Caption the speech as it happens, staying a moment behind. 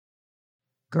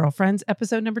Girlfriends,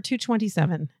 episode number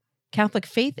 227, Catholic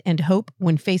Faith and Hope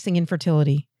When Facing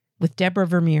Infertility, with Deborah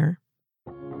Vermeer.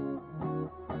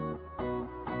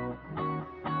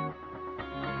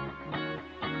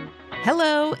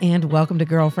 Hello and welcome to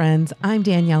Girlfriends. I'm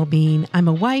Danielle Bean. I'm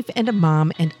a wife and a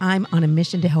mom, and I'm on a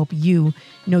mission to help you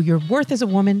know your worth as a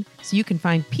woman so you can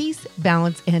find peace,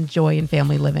 balance, and joy in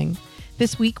family living.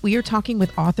 This week, we are talking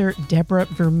with author Deborah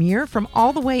Vermeer from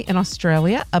all the way in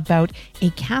Australia about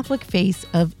a Catholic face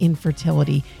of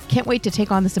infertility. Can't wait to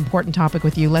take on this important topic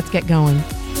with you. Let's get going.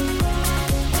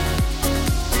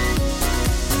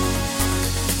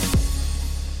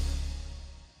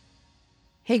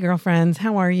 Hey, girlfriends,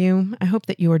 how are you? I hope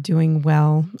that you are doing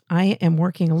well. I am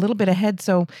working a little bit ahead,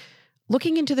 so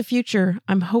looking into the future,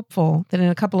 I'm hopeful that in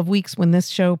a couple of weeks when this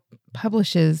show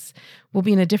publishes, we'll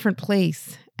be in a different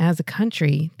place as a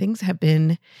country. Things have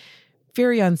been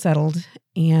very unsettled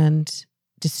and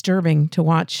disturbing to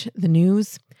watch the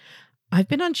news. I've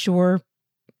been unsure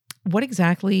what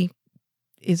exactly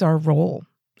is our role.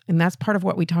 And that's part of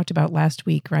what we talked about last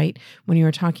week, right? When you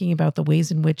were talking about the ways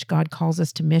in which God calls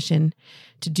us to mission,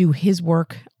 to do his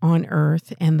work on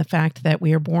earth, and the fact that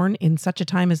we are born in such a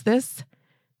time as this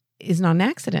is not an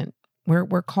accident.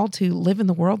 We're called to live in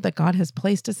the world that God has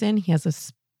placed us in. He has a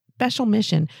special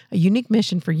mission, a unique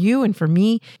mission for you and for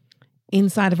me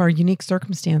inside of our unique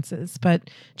circumstances. But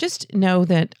just know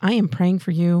that I am praying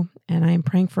for you and I am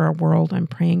praying for our world. I'm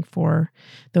praying for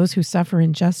those who suffer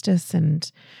injustice and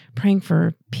praying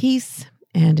for peace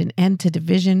and an end to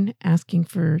division, asking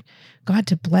for God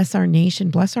to bless our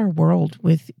nation, bless our world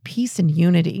with peace and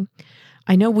unity.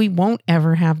 I know we won't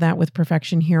ever have that with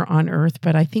perfection here on earth,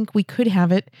 but I think we could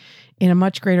have it in a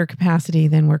much greater capacity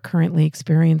than we're currently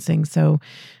experiencing. So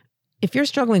if you're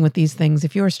struggling with these things,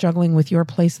 if you're struggling with your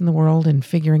place in the world and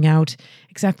figuring out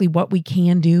exactly what we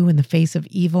can do in the face of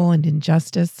evil and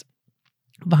injustice,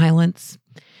 violence,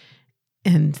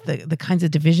 and the kinds of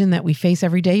division that we face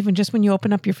every day, even just when you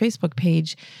open up your Facebook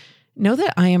page, know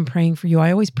that I am praying for you.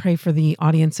 I always pray for the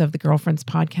audience of the Girlfriends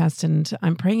podcast, and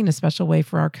I'm praying in a special way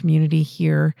for our community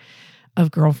here of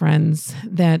girlfriends,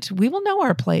 that we will know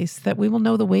our place, that we will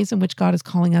know the ways in which God is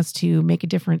calling us to make a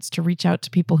difference, to reach out to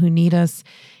people who need us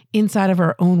inside of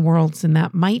our own worlds. And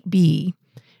that might be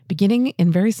beginning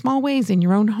in very small ways in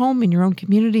your own home, in your own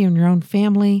community, in your own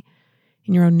family,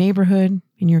 in your own neighborhood,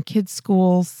 in your kids'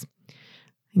 schools,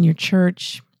 in your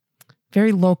church,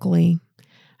 very locally.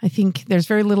 I think there's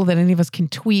very little that any of us can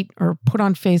tweet or put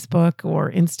on Facebook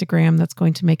or Instagram that's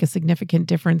going to make a significant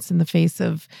difference in the face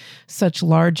of such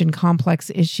large and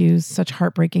complex issues, such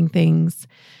heartbreaking things.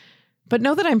 But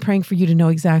know that I'm praying for you to know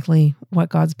exactly what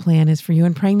God's plan is for you,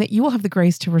 and praying that you will have the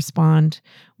grace to respond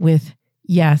with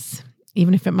yes,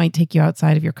 even if it might take you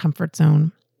outside of your comfort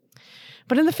zone.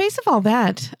 But in the face of all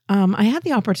that, I had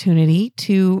the opportunity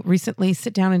to recently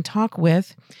sit down and talk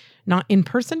with, not in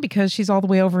person because she's all the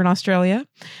way over in Australia,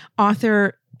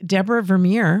 author Deborah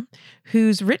Vermeer,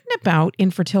 who's written about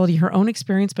infertility, her own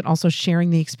experience, but also sharing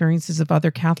the experiences of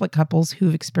other Catholic couples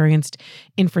who've experienced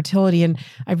infertility. And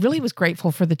I really was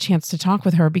grateful for the chance to talk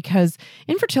with her because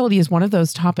infertility is one of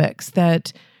those topics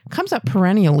that comes up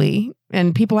perennially.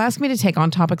 And people ask me to take on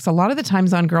topics a lot of the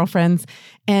times on Girlfriends.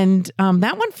 And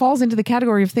that one falls into the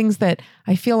category of things that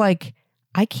I feel like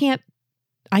I can't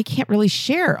really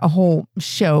share a whole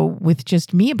show with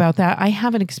just me about that. I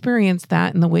haven't experienced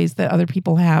that in the ways that other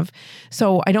people have.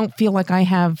 So I don't feel like I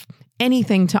have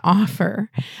anything to offer.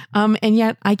 And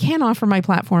yet I can offer my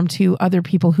platform to other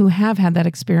people who have had that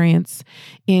experience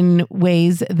in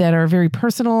ways that are very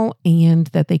personal, and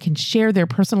that they can share their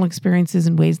personal experiences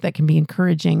in ways that can be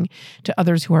encouraging to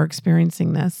others who are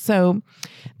experiencing this. So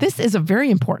this is a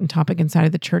very important topic inside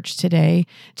of the church today.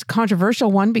 It's a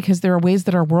controversial one because there are ways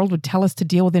that our world would tell us to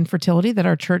deal with infertility that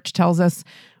our church tells us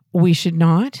we should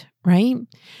not, right?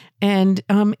 And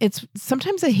it's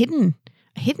sometimes a hidden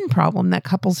problem that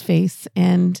couples face,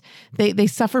 and they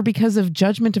suffer because of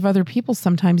judgment of other people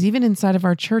sometimes, even inside of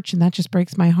our church, and that just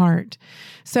breaks my heart.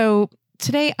 So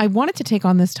today I wanted to take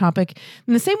on this topic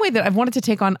in the same way that I've wanted to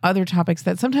take on other topics,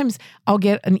 that sometimes I'll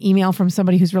get an email from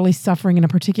somebody who's really suffering in a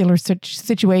particular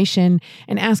situation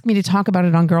and ask me to talk about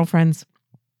it on Girlfriends.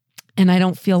 And I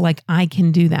don't feel like I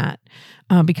can do that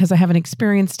because I haven't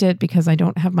experienced it, because I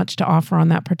don't have much to offer on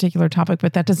that particular topic.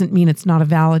 But that doesn't mean it's not a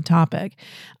valid topic.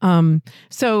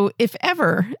 So if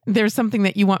ever there's something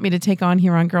that you want me to take on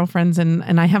here on Girlfriends and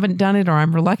I haven't done it, or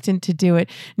I'm reluctant to do it,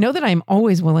 know that I'm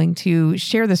always willing to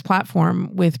share this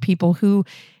platform with people who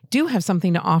do have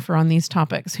something to offer on these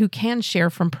topics, who can share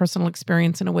from personal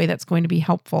experience in a way that's going to be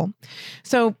helpful.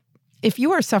 So if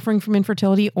you are suffering from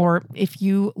infertility, or if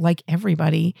you, like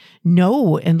everybody,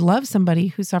 know and love somebody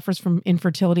who suffers from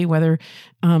infertility, whether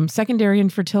secondary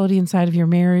infertility inside of your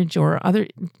marriage or other,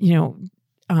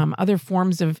 other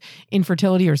forms of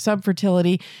infertility or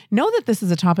subfertility, know that this is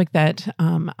a topic that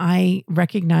I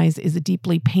recognize is a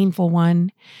deeply painful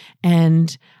one.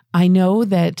 And I know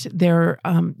that there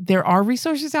are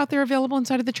resources out there available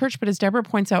inside of the church, but as Deborah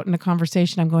points out in a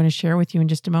conversation I'm going to share with you in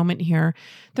just a moment here,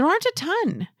 there aren't a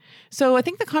ton. So I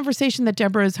think the conversation that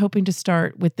Deborah is hoping to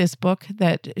start with this book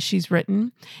that she's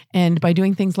written, and by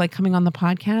doing things like coming on the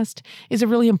podcast, is a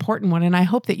really important one. And I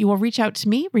hope that you will reach out to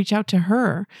me, reach out to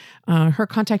her. Her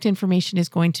contact information is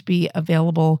going to be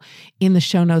available in the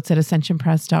show notes at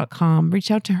ascensionpress.com.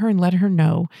 Reach out to her and let her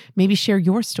know. Maybe share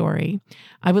your story.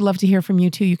 I would love to hear from you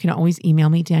too. You can always email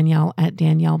me,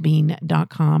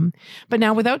 Danielle@daniellebean.com. But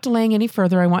now, without delaying any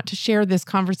further, I want to share this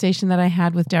conversation that I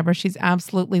had with Deborah. She's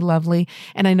absolutely lovely,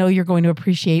 and I know you're going to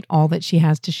appreciate all that she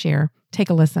has to share. Take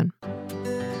a listen.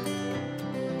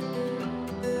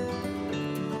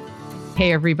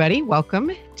 Hey, everybody.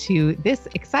 Welcome to this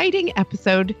exciting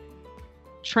episode.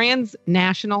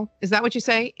 Transnational, is that what you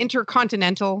say?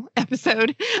 Intercontinental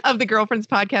episode of the Girlfriends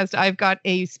Podcast. I've got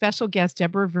a special guest.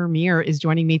 Deborah Vermeer is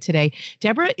joining me today.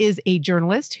 Deborah is a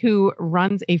journalist who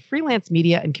runs a freelance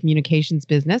media and communications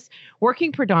business,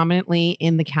 working predominantly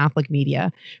in the Catholic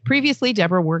media. Previously,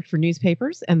 Deborah worked for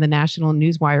newspapers and the National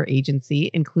Newswire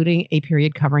Agency, including a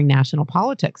period covering national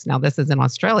politics. Now, this is in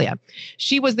Australia.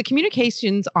 She was the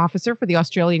communications officer for the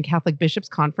Australian Catholic Bishops'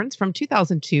 Conference from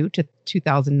 2002 to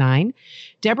 2009.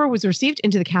 Deborah was received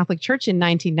into the Catholic Church in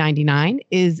 1999,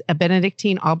 is a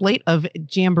Benedictine Oblate of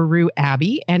Jamberoo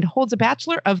Abbey, and holds a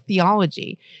Bachelor of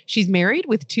Theology. She's married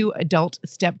with 2 adult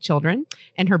stepchildren,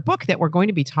 and her book that we're going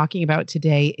to be talking about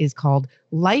today is called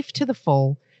Life to the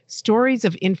Full: Stories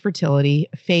of Infertility,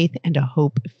 Faith, and a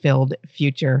Hope-Filled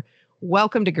Future.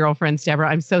 Welcome to Girlfriends, Deborah.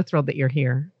 I'm so thrilled that you're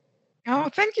here. Oh,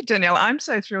 thank you, Danielle. I'm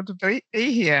so thrilled to be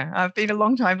here. I've been a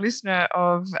long-time listener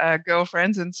of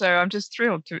Girlfriends, and so I'm just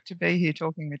thrilled to be here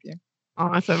talking with you.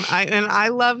 Awesome. I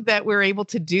love that we're able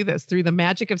to do this through the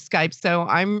magic of Skype. So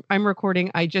I'm recording.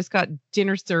 I just got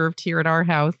dinner served here at our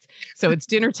house. So it's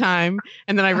dinner time.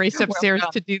 And then I raced upstairs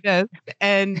to do this.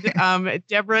 And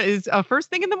Deborah is first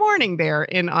thing in the morning there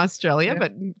in Australia. Yeah.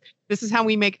 But this is how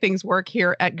we make things work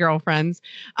here at Girlfriends.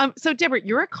 So Deborah,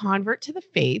 you're a convert to the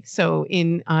faith. So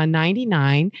in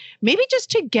 99, maybe just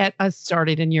to get us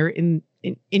started in your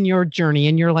journey,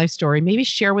 in your life story, maybe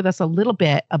share with us a little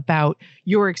bit about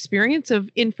your experience of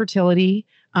infertility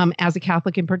as a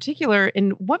Catholic in particular,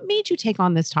 and what made you take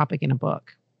on this topic in a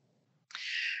book?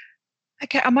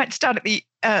 Okay, I might start at the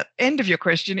end of your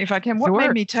question, if I can. What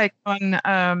made me take on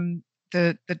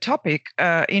the topic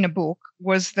in a book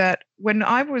was that when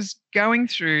I was going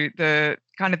through the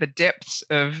kind of the depths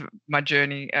of my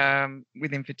journey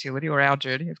with infertility, or our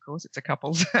journey, of course, it's a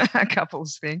couple's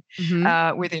thing,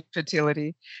 with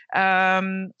infertility.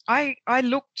 I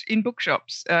looked in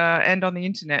bookshops and on the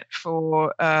internet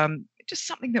for just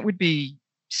something that would be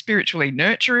spiritually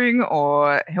nurturing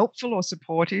or helpful or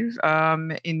supportive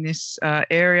in this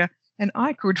area. And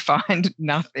I could find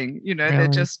nothing, There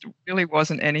just really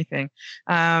wasn't anything.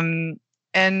 So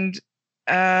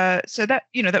that,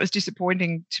 that was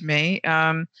disappointing to me.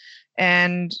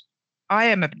 And I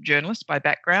am a journalist by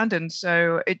background. And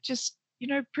so it just,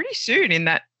 pretty soon in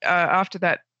that, after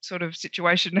that sort of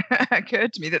situation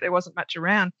occurred to me that there wasn't much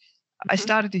around, I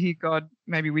started to hear God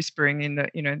maybe whispering in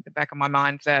the back of my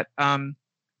mind that,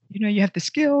 you have the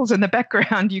skills and the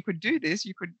background. You could do this.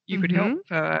 You could help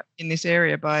in this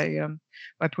area by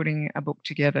putting a book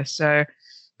together. So,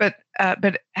 but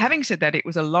having said that, it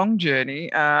was a long journey.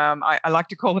 I like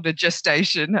to call it a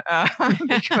gestation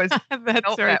because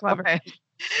that's very clever. Right?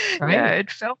 Yeah,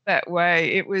 it felt that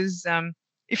way. It was.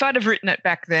 If I'd have written it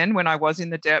back then, when I was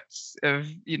in the depths of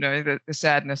the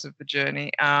sadness of the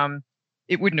journey,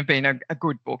 it wouldn't have been a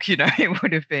good book. It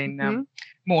would have been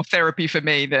more therapy for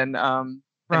me than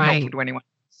helpful to anyone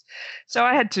else. So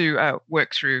I had to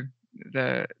work through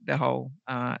the whole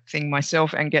thing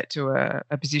myself and get to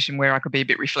a position where I could be a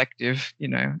bit reflective,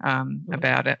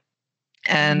 about it.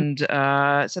 And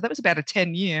so that was about a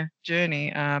 10-year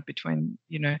journey between,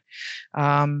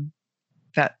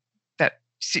 that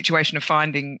situation of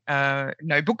finding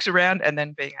no books around and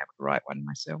then being able to write one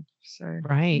myself. So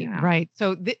right.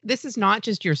 So this is not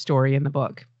just your story in the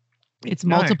book. It's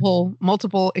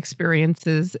multiple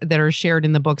experiences that are shared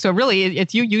in the book. So really,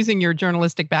 it's you using your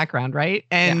journalistic background, right?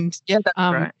 And that's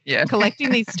right. Yeah.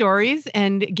 Collecting these stories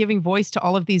and giving voice to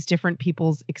all of these different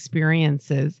people's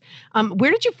experiences. Where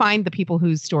did you find the people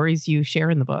whose stories you share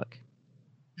in the book?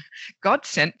 God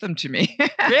sent them to me.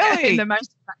 Really? in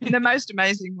the most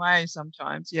amazing way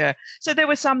sometimes. Yeah. So there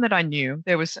were some that I knew.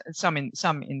 There was some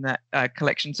in that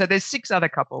collection. So there's 6 other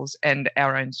couples and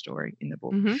our own story in the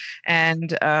book. Mm-hmm.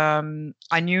 And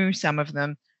I knew some of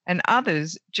them. And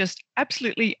others just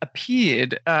absolutely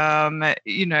appeared,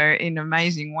 in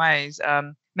amazing ways.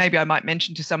 Maybe I might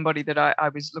mention to somebody that I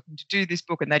was looking to do this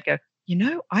book, and they'd go,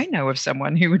 I know of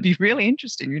someone who would be really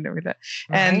interesting, with that.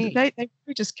 Right. And they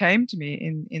really just came to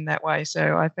me in that way.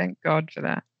 So I thank God for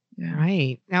that. Yeah.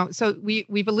 Right. Now, so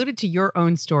we've alluded to your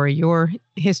own story, your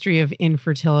history of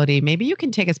infertility. Maybe you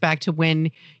can take us back to when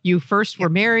you first were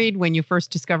married, when you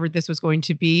first discovered this was going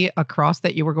to be a cross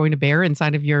that you were going to bear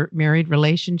inside of your married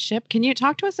relationship. Can you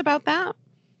talk to us about that?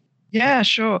 Yeah,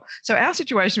 sure. So our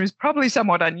situation was probably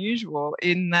somewhat unusual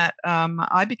in that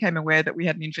I became aware that we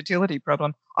had an infertility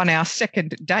problem on our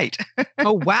second date.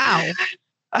 Oh, wow.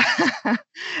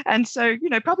 And so,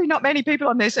 probably not many people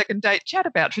on their second date chat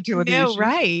about fertility issues.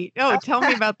 Right. Oh, tell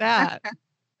me about that.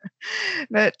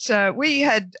 But we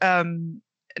had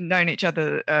known each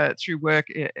other through work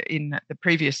in the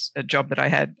previous job that I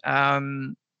had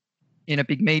in a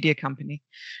big media company.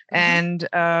 Mm-hmm.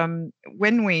 And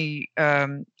when we,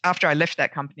 after I left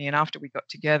that company and after we got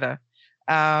together,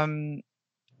 sorry,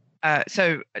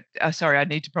 I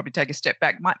need to probably take a step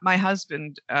back. My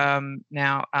husband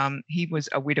now, he was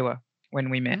a widower when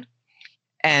we met,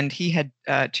 and he had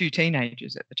 2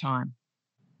 teenagers at the time.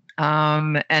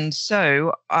 And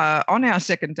so on our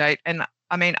second date, and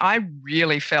I mean, I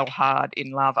really fell hard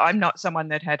in love. I'm not someone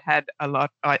that had a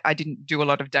lot. I didn't do a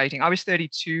lot of dating. I was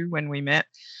 32 when we met.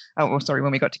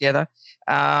 When we got together.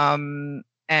 And,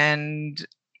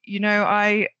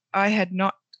 I had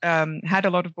not had a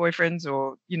lot of boyfriends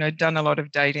or, done a lot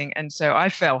of dating. And so I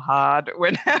fell hard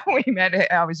when we met.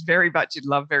 I was very much in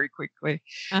love very quickly.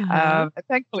 Uh-huh.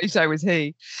 Thankfully, so was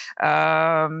he.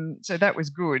 So that was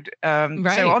good.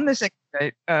 Right. So on the second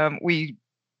date,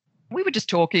 we were just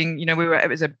talking, we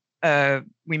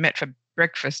met for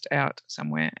breakfast out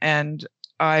somewhere, and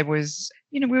I was,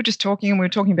 we were just talking, and we were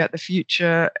talking about the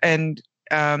future, and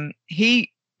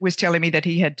he was telling me that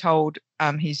he had told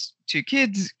his 2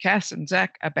 kids, Cass and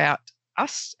Zach, about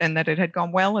us, and that it had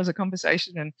gone well as a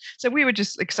conversation. And so we were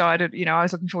just excited, I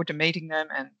was looking forward to meeting them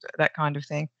and that kind of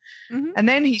thing. Mm-hmm. And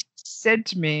then he said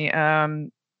to me,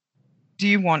 do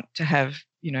you want to have,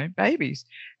 babies?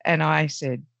 And I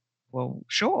said, well,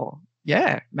 sure.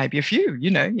 Yeah, maybe a few,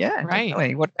 yeah, right.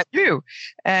 Definitely. What about you?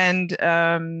 And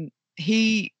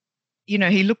he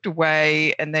looked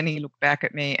away, and then he looked back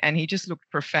at me, and he just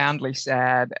looked profoundly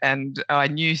sad. And I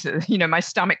knew that, my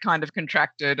stomach kind of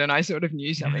contracted, and I sort of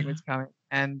knew something was coming.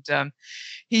 And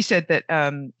he said that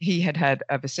he had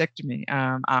a vasectomy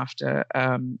after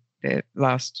their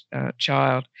last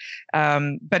child.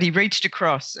 But he reached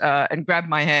across and grabbed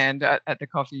my hand at the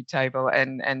coffee table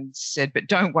and said, but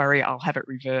don't worry, I'll have it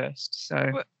reversed.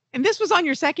 So, and this was on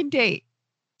your second date?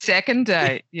 Second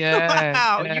date. Yeah.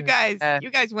 Wow. Yeah.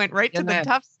 You guys went right to the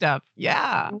tough stuff.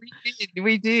 Yeah.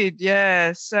 We did.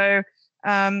 Yeah. So,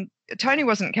 Tony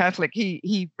wasn't Catholic.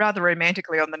 He rather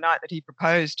romantically, on the night that he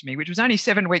proposed to me, which was only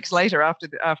 7 weeks later after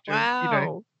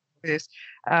wow. This,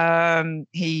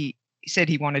 he said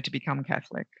he wanted to become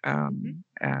Catholic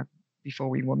before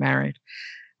we were married.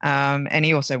 And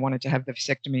he also wanted to have the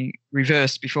vasectomy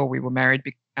reversed before we were married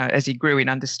as he grew in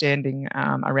understanding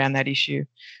around that issue.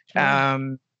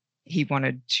 Sure. He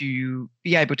wanted to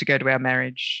be able to go to our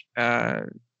marriage,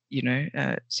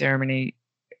 ceremony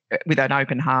with an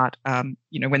open heart.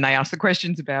 When they asked the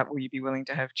questions about, will you be willing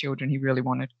to have children, he really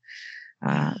wanted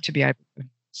to be able to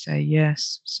say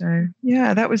yes. So,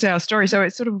 yeah, that was our story. So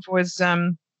it sort of was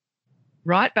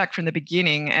right back from the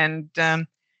beginning. And it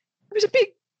was a big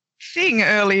thing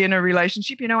early in a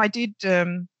relationship. I did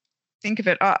think of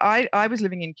it. I was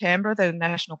living in Canberra, the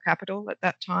national capital at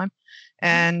that time,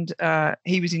 and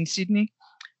he was in Sydney.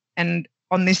 And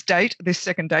on this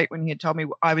second date, when he had told me,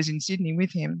 I was in Sydney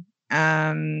with him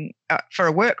for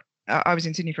a work. I was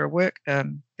in Sydney for a work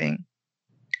thing.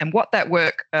 And what that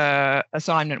work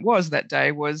assignment was that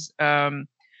day was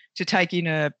to take in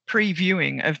a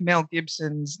pre-viewing of Mel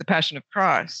Gibson's The Passion of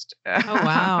Christ. Oh,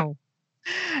 wow.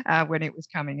 When it was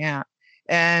coming out.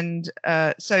 And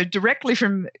so directly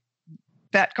from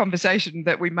that conversation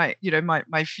that we might,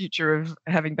 my future of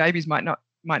having babies might not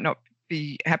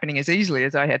be happening as easily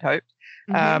as I had hoped.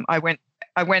 Mm-hmm.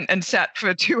 I went and sat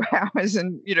for 2 hours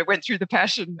and, went through The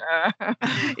Passion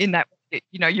in that,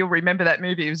 you'll remember that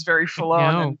movie. It was very full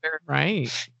on. And very,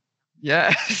 right.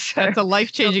 Yeah. So, it's a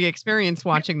life-changing experience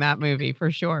watching that movie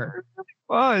for sure. It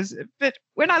was. But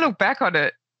when I look back on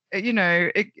it,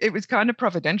 it was kind of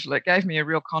providential. It gave me a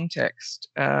real context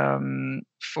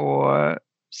for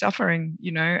suffering,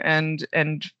 and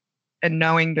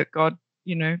knowing that God,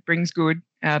 brings good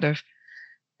out of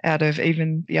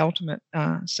even the ultimate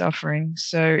suffering.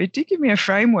 So it did give me a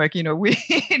framework.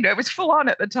 It was full on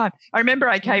at the time. I remember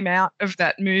I came out of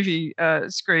that movie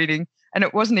screening, and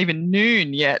it wasn't even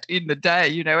noon yet in the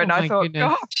day, and I thought,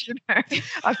 goodness.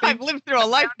 Gosh, I've lived through a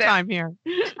lifetime here.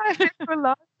 I've lived through a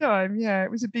lifetime. Yeah, it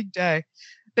was a big day.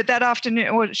 But that afternoon,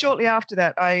 or shortly after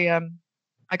that, I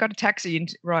got a taxi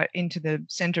into the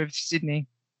centre of Sydney,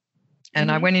 and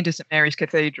I went into St Mary's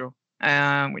Cathedral,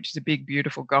 which is a big,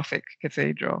 beautiful Gothic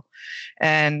cathedral.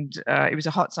 And it was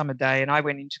a hot summer day, and I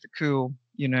went into the cool,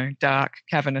 dark,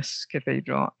 cavernous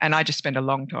cathedral, and I just spent a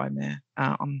long time there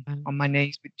on my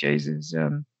knees with Jesus,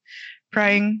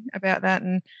 praying about that.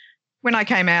 And when I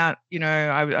came out,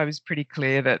 I was pretty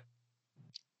clear that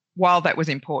while that was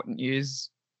important news,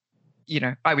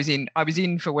 I was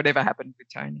in for whatever happened with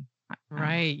Tony.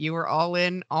 Right, you were all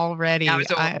in already.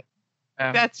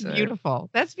 That's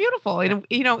beautiful. That's beautiful.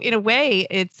 In a way,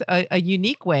 it's a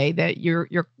unique way that you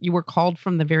were called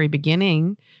from the very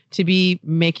beginning to be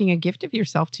making a gift of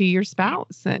yourself to your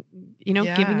spouse, and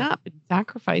giving up and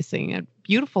sacrificing. A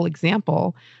beautiful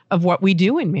example of what we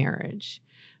do in marriage.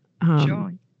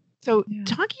 Sure. So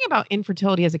talking about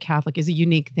infertility as a Catholic is a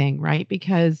unique thing, right?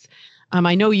 Because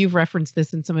I know you've referenced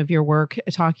this in some of your work,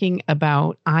 talking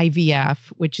about IVF,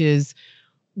 which is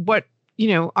what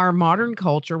our modern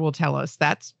culture will tell us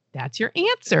that's your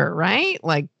answer, right?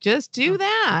 Like, just do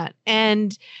that.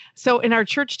 And so, and our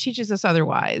church teaches us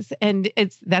otherwise. And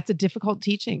that's a difficult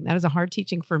teaching. That is a hard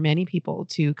teaching for many people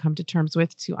to come to terms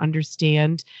with, to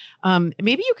understand.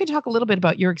 Maybe you could talk a little bit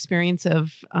about your experience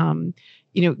of,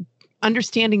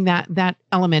 understanding that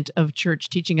element of church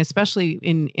teaching, especially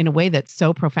in a way that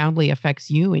so profoundly affects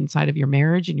you inside of your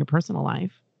marriage and your personal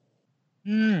life.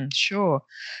 Sure.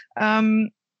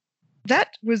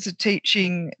 That was a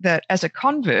teaching that, as a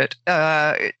convert,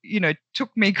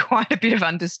 took me quite a bit of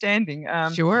understanding.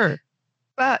 Sure.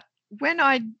 But when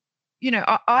I've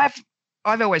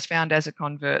always found as a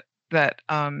convert that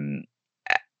when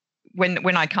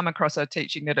I come across a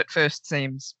teaching that at first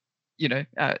seems,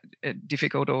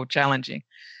 difficult or challenging,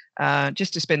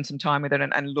 just to spend some time with it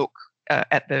and look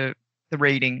at the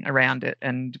reading around it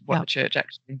and what the church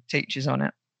actually teaches on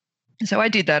it. So I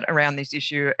did that around this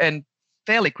issue, and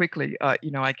fairly quickly,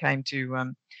 I came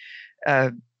to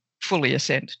fully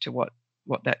assent to what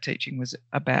that teaching was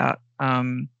about.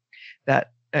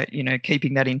 That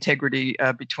keeping that integrity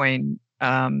between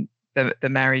the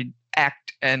married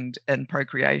act and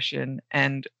procreation,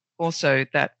 and also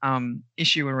that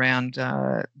issue around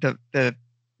the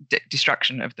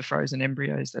destruction of the frozen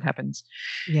embryos that happens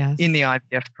in the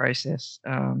IVF process.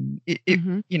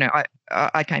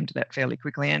 I came to that fairly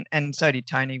quickly, and so did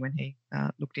Tony when he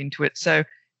looked into it. So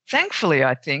thankfully,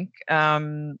 I think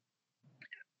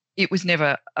it was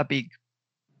never a big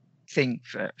thing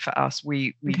for us.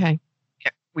 We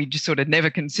just sort of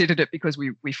never considered it because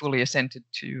we fully assented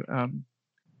to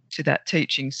that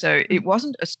teaching. So it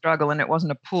wasn't a struggle and it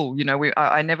wasn't a pull.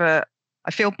 I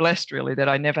feel blessed really that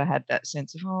I never had that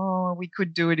sense of, we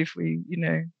could do it if we,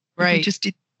 if we just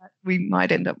did that, we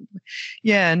might end up.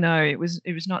 No, it was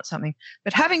not something.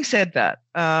 But having said that,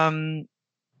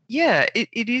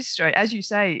 it is straight. As you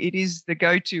say, it is the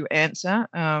go-to answer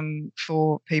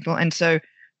for people. And so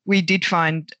we did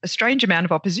find a strange amount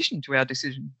of opposition to our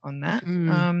decision on that.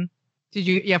 Did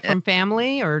you, from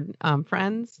family or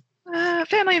friends?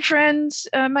 Family and friends.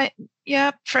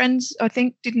 Friends, I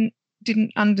think,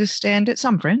 didn't understand it.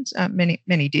 Some friends,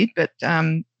 many did, but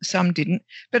some didn't.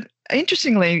 But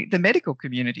interestingly, the medical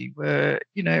community were,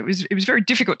 it was very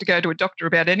difficult to go to a doctor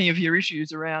about any of your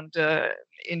issues around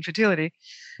infertility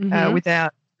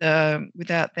without them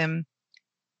kind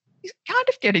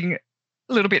of getting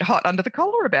a little bit hot under the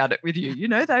collar about it with you.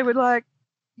 They were like,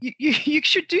 you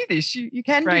should do this. You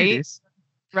can do this.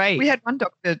 Right. We had one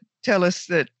doctor tell us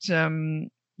that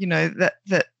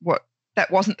that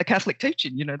wasn't the Catholic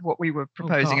teaching, what we were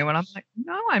proposing. And I'm like,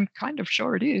 no, I'm kind of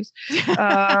sure it is.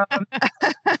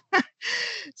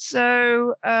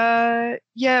 So,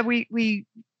 we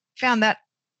found that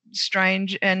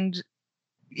strange. And,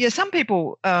 some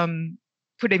people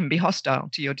could even be hostile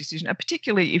to your decision,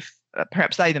 particularly if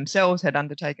perhaps they themselves had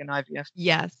undertaken IVF.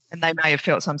 Yes. And they may have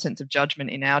felt some sense of judgment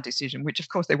in our decision, which, of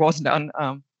course, there wasn't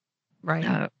on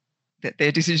that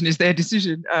their decision is their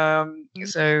decision.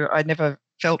 So I never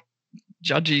felt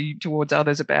judgy towards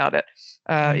others about it.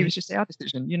 It was just our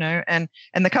decision, and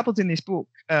the couples in this book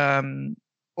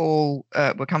all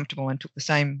were comfortable and took the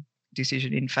same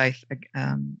decision in faith,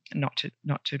 not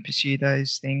to pursue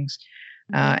those things,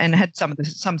 and had some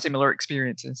similar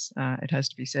experiences. It has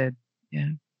to be said. Yeah.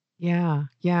 Yeah.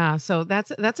 Yeah. So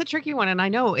that's a tricky one. And I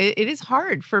know it is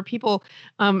hard for people,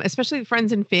 especially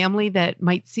friends and family that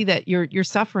might see that you're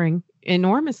suffering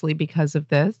enormously because of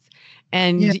this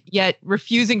and yet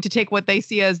refusing to take what they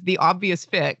see as the obvious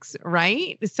fix.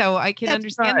 Right. So I can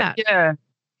understand that. Yeah.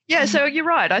 Yeah. So you're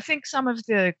right. I think some of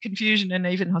the confusion and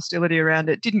even hostility around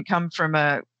it didn't come from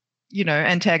a,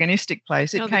 antagonistic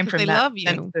place. It came from they that. Love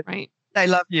you, right? They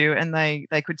love you and they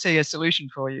could see a solution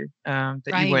for you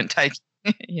that you weren't taking.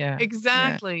 Yeah.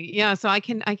 Exactly. Yeah. So I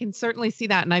can certainly see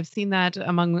that. And I've seen that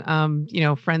among,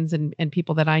 friends and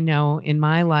people that I know in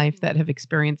my life that have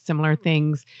experienced similar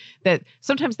things, that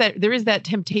sometimes that there is that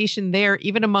temptation there,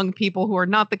 even among people who are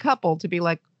not the couple, to be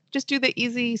like, just do the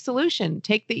easy solution,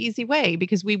 take the easy way,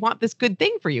 because we want this good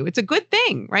thing for you. It's a good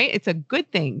thing, right? It's a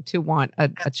good thing to want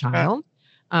a child.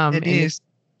 It is.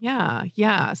 Yeah.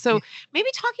 Yeah. So maybe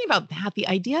talking about that, the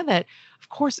idea that, of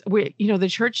course, the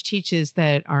church teaches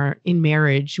that in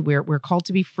marriage, we're called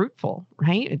to be fruitful,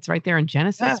 right? It's right there in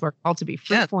Genesis. Yeah. We're called to be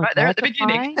fruitful. Right there at the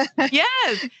beginning.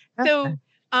 Yes. So,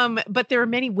 but there are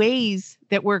many ways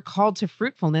that we're called to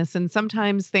fruitfulness, and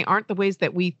sometimes they aren't the ways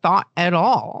that we thought at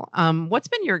all. What's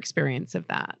been your experience of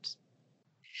that?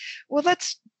 Well,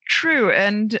 that's true.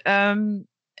 And,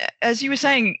 as you were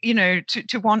saying,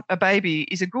 to want a baby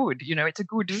is a good, it's a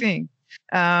good thing.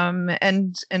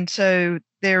 And so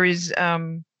there is,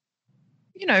 when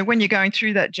you're going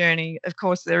through that journey, of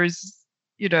course, there is,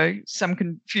 some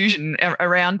confusion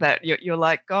around that. You're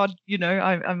like, God,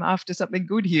 I'm after something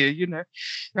good here,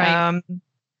 Right.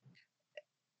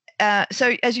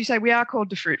 So as you say, we are called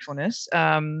to fruitfulness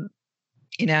in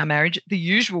our marriage. The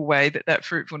usual way that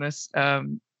fruitfulness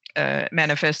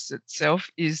manifests itself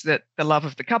is that the love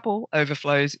of the couple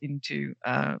overflows into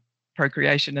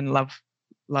procreation and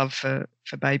love for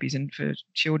babies and for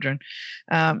children.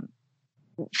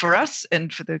 For us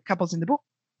and for the couples in the book,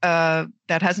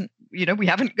 that hasn't, we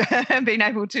haven't been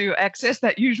able to access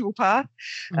that usual path.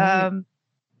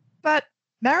 But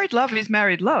married love is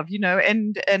married love,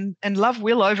 and love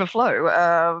will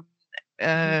overflow.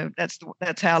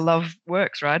 That's how love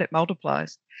works, right? It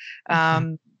multiplies.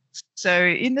 So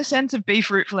in the sense of be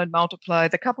fruitful and multiply,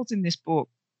 the couples in this book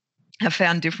have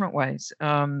found different ways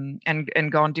and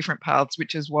gone different paths,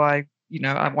 which is why,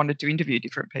 I wanted to interview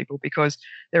different people, because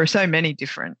there are so many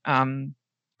different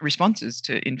responses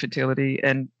to infertility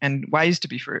and ways to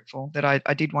be fruitful that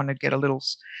I did want to get a little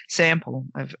sample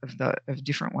of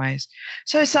different ways.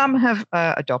 So some have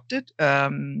adopted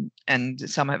and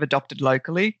some have adopted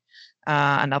locally.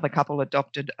 Another couple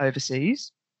adopted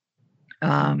overseas.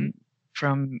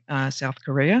 From South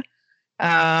Korea.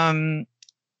 One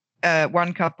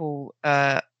couple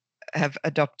have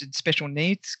adopted special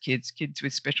needs kids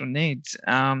with special needs,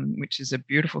 which is a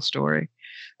beautiful story.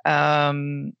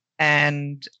 And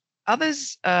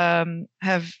others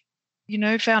have,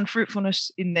 found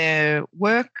fruitfulness in their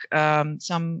work.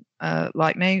 Some,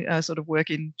 like me, sort of work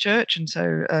in church, and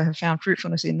so have found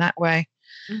fruitfulness in that way.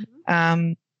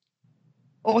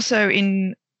 Also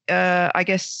in I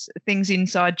guess things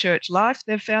inside church life,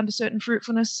 they've found a certain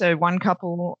fruitfulness. So one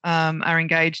couple are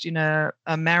engaged in a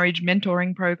marriage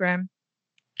mentoring program,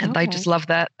 and they just love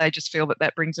that. They just feel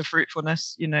that brings a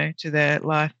fruitfulness, to their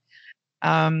life.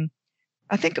 I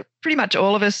think pretty much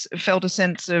all of us felt a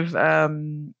sense of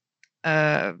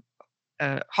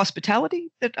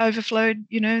hospitality that overflowed.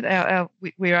 We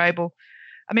were able.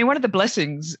 I mean, one of the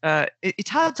blessings, it's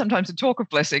hard sometimes to talk of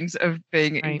blessings of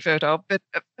being infertile, but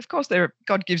of course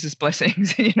God gives us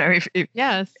blessings, if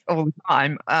yes, all the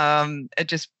time. It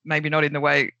just maybe not in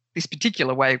this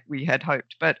particular way we had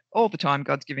hoped, but all the time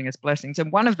God's giving us blessings.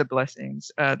 And one of the blessings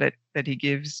that he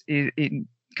gives in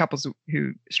couples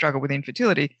who struggle with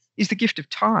infertility is the gift of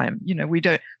time.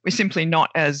 We're simply not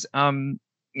as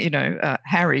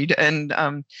harried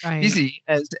and busy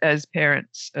as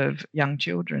parents of young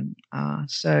children.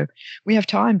 So we have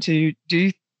time to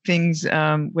do things,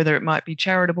 whether it might be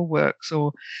charitable works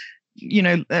or,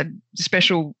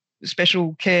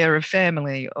 special care of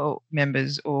family or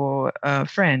members or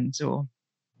friends or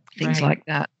things like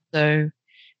that. So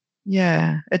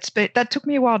yeah, that took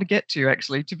me a while to get to,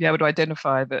 actually, to be able to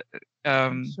identify that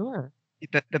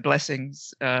the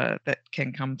blessings that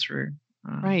can come through.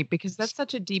 Right, because that's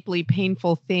such a deeply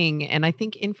painful thing. And I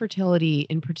think infertility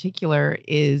in particular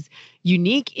is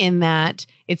unique in that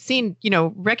it's seen,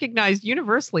 recognized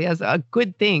universally as a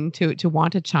good thing to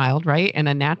want a child, right? And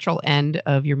a natural end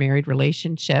of your married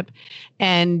relationship.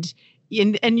 And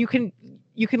you can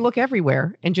look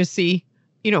everywhere and just see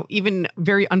even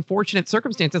very unfortunate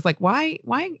circumstances, like why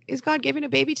is God giving a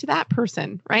baby to that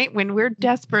person, right? When we're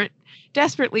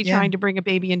desperately trying to bring a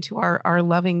baby into our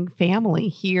loving family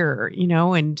here,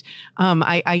 and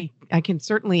I can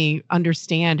certainly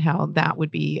understand how that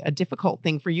would be a difficult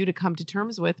thing for you to come to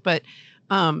terms with, but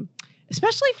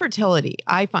especially fertility,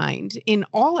 I find in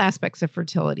all aspects of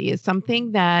fertility is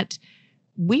something that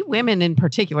we women in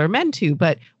particular, men too,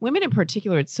 but women in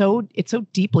particular, it so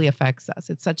deeply affects us.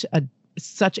 It's such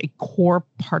a core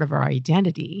part of our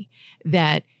identity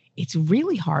that it's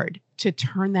really hard to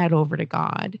turn that over to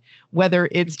God. Whether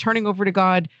it's turning over to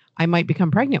God, I might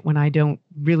become pregnant when I don't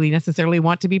really necessarily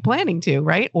want to be planning to,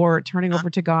 right? Or turning over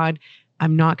to God,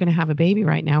 I'm not going to have a baby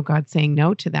right now. God's saying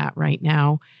no to that right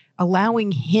now.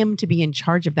 Allowing him to be in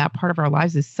charge of that part of our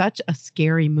lives is such a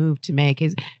scary move to make.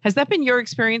 Has that been your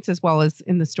experience as well as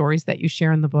in the stories that you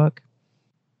share in the book?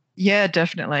 Yeah,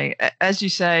 definitely. As you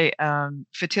say,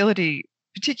 fertility,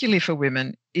 particularly for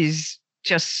women, is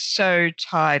just so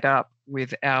tied up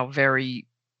with our very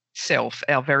self,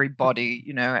 our very body.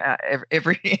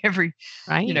 Every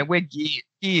right. We're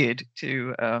geared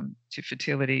to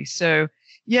fertility. So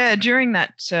yeah, during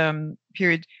that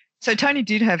period, so Tony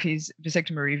did have his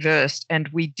vasectomy reversed, and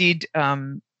we did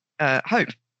hope,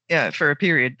 for a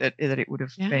period that it would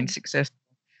have been successful.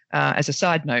 As a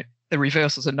side note, the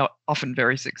reversals are not often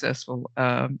very successful.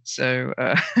 But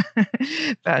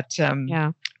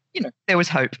there was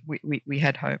hope. We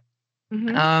had hope.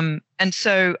 Mm-hmm. And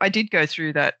so I did go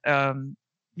through that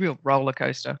real roller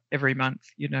coaster every month,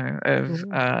 of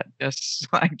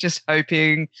just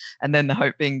hoping, and then the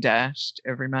hope being dashed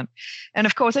every month. And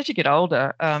of course, as you get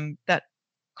older, that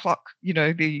clock,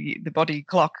 the body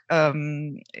clock,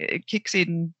 it kicks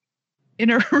in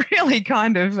a really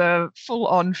kind of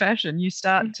full-on fashion. You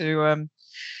start to,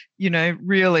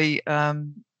 really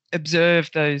observe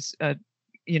those,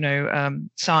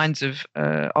 signs of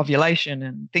ovulation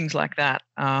and things like that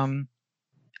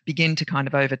begin to kind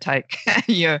of overtake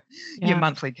your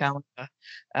monthly calendar,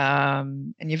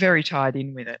 and you're very tied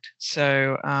in with it.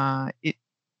 So I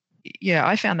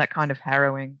found that kind of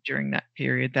harrowing during that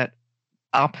period, that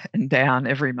up and down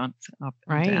every month, up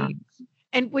and down.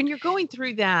 And when you're going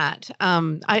through that,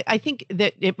 I think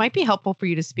that it might be helpful for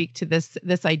you to speak to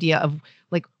this idea of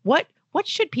like what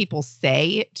should people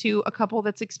say to a couple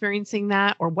that's experiencing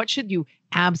that, or what should you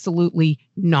absolutely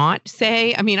not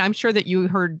say? I mean, I'm sure that you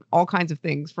heard all kinds of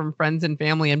things from friends and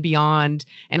family and beyond,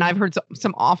 and I've heard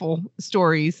some awful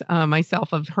stories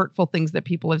myself of hurtful things that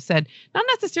people have said, not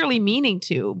necessarily meaning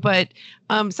to, but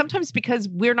sometimes because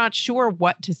we're not sure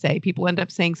what to say, people end up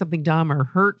saying something dumb or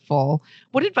hurtful.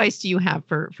 What advice do you have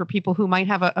for people who might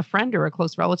have a friend or a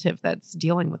close relative that's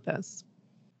dealing with this?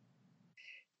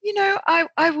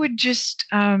 I would just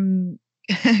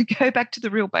go back to the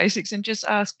real basics and just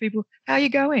ask people, how are you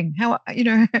going? How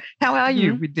are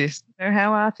you with this?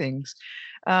 How are things?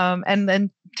 And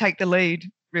then take the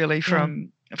lead really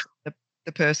from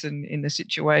the person in the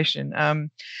situation.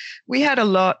 We had a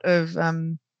lot of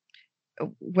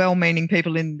well-meaning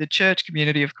people in the church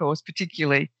community, of course,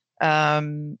 particularly,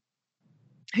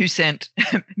 who sent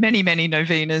many, many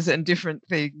novenas and different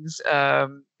things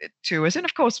to us. And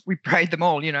of course, we prayed them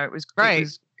all. It was great.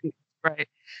 It was great.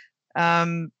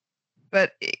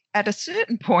 But at a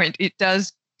certain point, it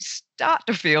does start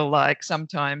to feel like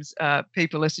sometimes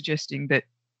people are suggesting that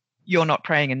you're not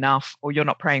praying enough, or you're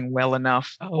not praying well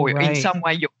enough, or in some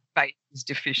way your faith is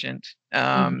deficient.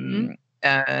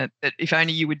 That if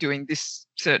only you were doing this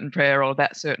certain prayer or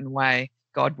that certain way,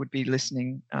 God would be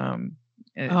listening to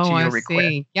your request.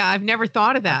 See. Yeah, I've never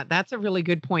thought of that. That's a really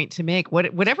good point to make.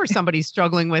 Whatever somebody's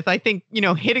struggling with, I think,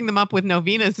 hitting them up with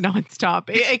novenas nonstop,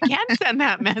 it can send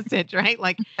that message, right?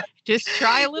 Like, just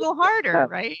try a little harder,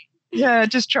 right? Yeah,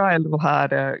 just try a little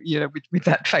harder, with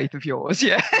that faith of yours.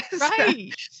 Yeah.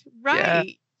 Right. Yeah.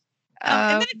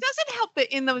 And then it doesn't help that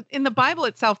in the Bible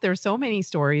itself, there are so many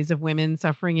stories of women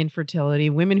suffering infertility,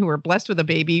 women who are blessed with a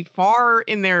baby far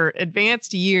in their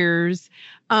advanced years.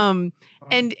 And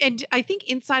I think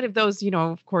inside of those,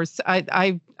 of course,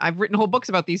 I've written whole books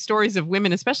about these stories of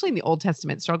women, especially in the Old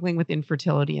Testament, struggling with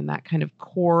infertility and that kind of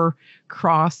core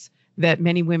cross that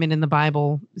many women in the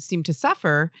Bible seem to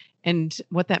suffer, and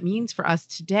what that means for us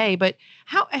today. But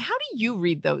how do you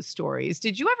read those stories?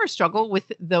 Did you ever struggle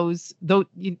with those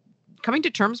coming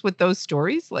to terms with those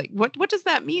stories? Like, what does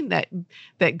that mean that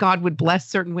God would bless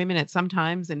certain women at some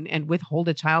times and withhold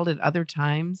a child at other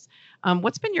times?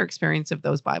 What's been your experience of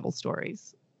those Bible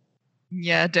stories?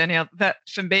 Yeah, Danielle, that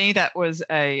for me, that was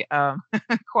a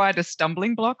quite a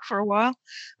stumbling block for a while.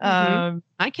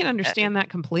 I can understand that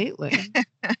completely.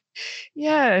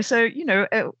 Yeah. So,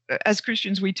 as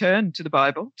Christians, we turn to the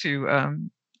Bible to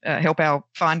help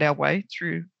find our way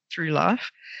through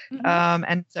life.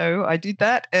 And so I did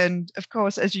that. And of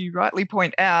course, as you rightly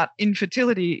point out,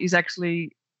 infertility is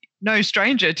actually no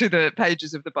stranger to the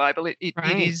pages of the Bible. It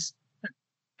is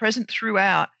present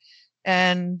throughout.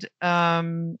 And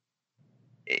in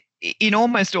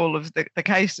almost all of the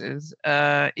cases,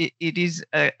 it is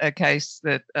a case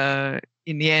that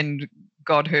in the end,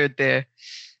 God heard their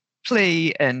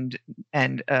plea and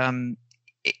in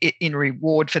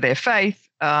reward for their faith,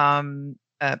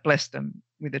 blessed them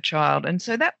with a child. And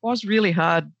so that was really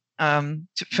hard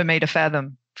for me to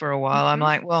fathom for a while. I'm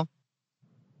like, well,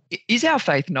 is our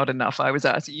faith not enough? I was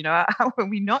asking, are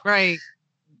we not right?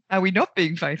 Are we not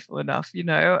being faithful enough?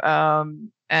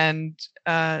 And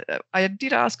I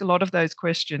did ask a lot of those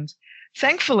questions.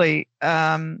 Thankfully,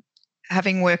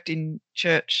 having worked in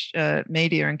church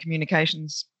media and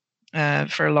communications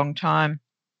for a long time,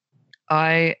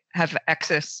 I have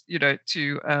access, to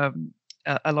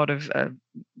a lot of,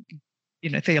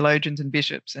 theologians and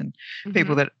bishops and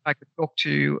people that I could talk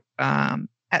to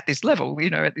at this level,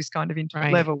 at this kind of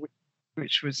intimate level,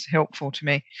 which was helpful to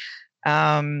me.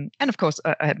 And of course,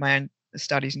 I had my own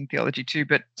studies in theology too.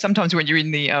 But sometimes when you're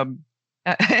in the,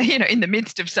 in the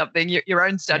midst of something, your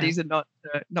own studies are not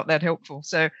that helpful.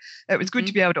 So it was good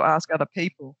to be able to ask other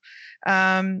people.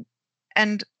 And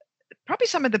probably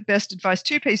some of the best advice,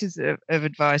 two pieces of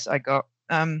advice I got.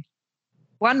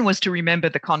 One was to remember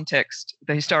the context,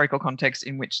 the historical context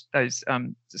in which those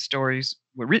the stories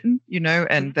were written,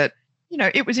 and that,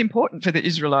 it was important for the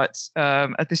Israelites,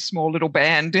 at this small little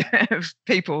band of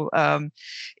people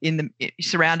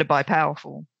surrounded by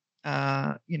powerful,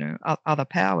 other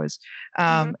powers.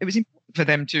 It was important for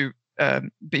them to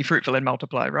be fruitful and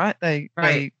multiply, right?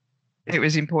 It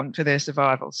was important for their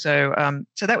survival. So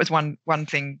that was one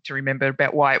thing to remember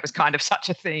about why it was kind of such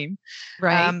a theme.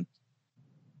 Right.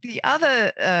 The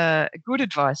other good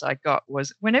advice I got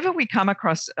was whenever we come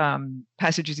across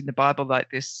passages in the Bible like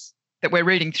this that we're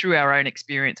reading through our own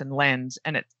experience and lens,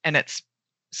 and it's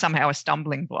somehow a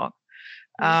stumbling block,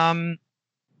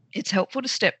 it's helpful to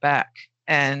step back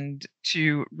and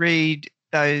to read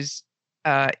those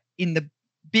in the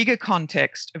bigger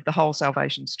context of the whole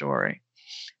salvation story,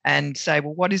 and say,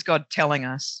 well, what is God telling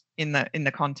us in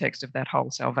the context of that whole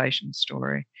salvation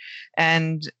story?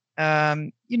 And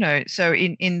so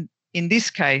in this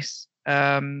case,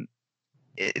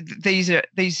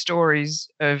 these stories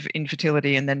of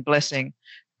infertility and then blessing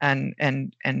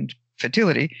and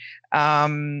fertility are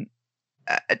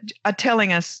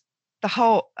telling us the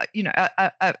whole,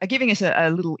 are giving us a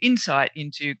little insight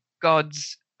into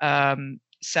God's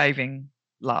saving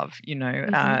love.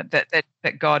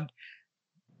 That God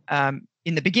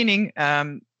in the beginning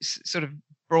sort of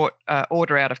brought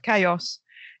order out of chaos,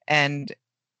 and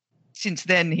since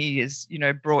then he has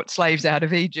brought slaves out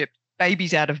of Egypt,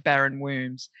 babies out of barren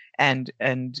wombs, and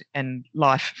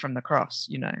life from the cross,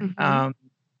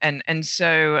 and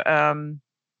so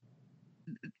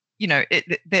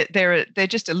they're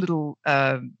just a little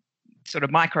sort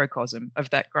of microcosm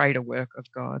of that greater work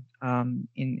of God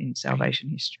in salvation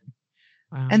history.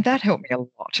 Wow. And that helped me a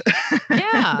lot.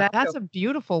 Yeah, that's a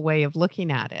beautiful way of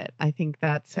looking at it. I think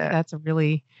that's a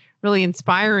really, really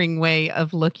inspiring way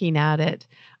of looking at it.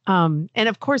 And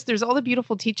of course, there's all the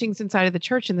beautiful teachings inside of the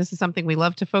church, and this is something we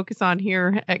love to focus on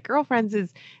here at Girlfriends,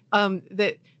 is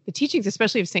that the teachings,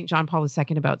 especially of St. John Paul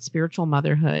II, about spiritual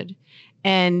motherhood.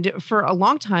 And for a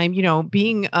long time,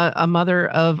 being a mother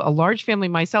of a large family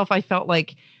myself, I felt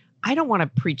like I don't want to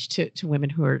preach to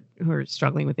women who are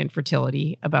struggling with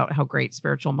infertility about how great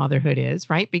spiritual motherhood is,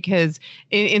 right? Because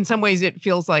in some ways it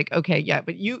feels like, okay, yeah,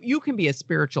 but you can be a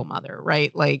spiritual mother,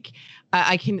 right? Like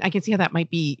I can see how that might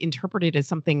be interpreted as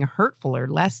something hurtful or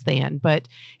less than. But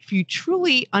if you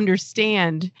truly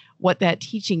understand what that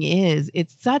teaching is,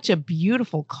 it's such a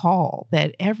beautiful call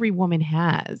that every woman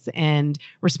has and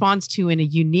responds to in a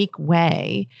unique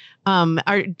way.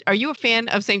 Are you a fan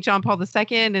of St. John Paul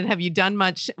II, and have you done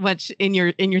much in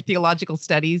your theological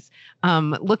studies,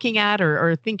 looking at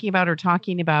or thinking about or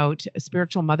talking about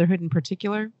spiritual motherhood in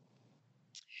particular?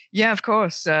 Yeah, of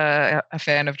course. A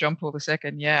fan of John Paul II.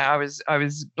 Yeah, I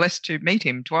was blessed to meet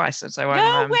him twice. And so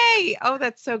no way! Oh,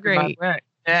 that's so great.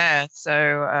 Yeah.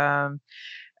 So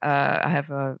I have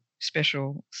a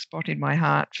special spot in my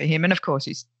heart for him, and of course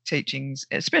his teachings,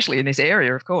 especially in this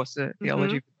area, of course, the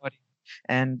theology of the body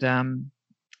and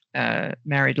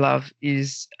married love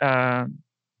is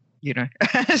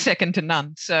second to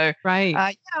none. So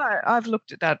right. I've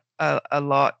looked at that a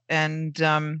lot, and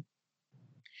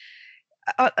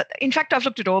in fact, I've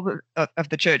looked at all of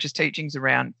the church's teachings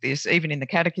around this, even in the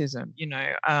Catechism.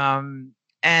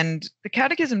 And the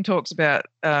Catechism talks about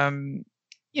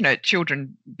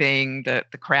children being the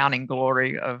crowning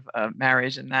glory of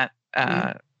marriage, and that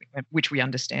which we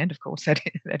understand, of course, that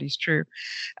is true.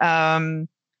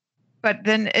 But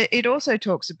then it also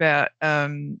talks about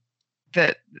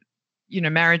that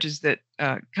marriages that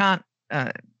can't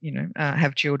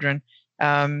have children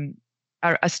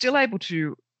are still able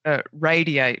to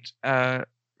radiate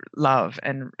love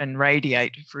and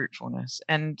radiate fruitfulness.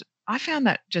 And I found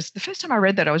that just the first time I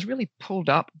read that, I was really pulled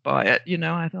up by it.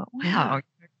 I thought, wow,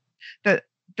 that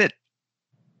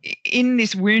in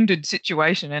this wounded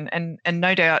situation, and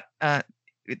no doubt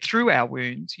through our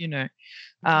wounds,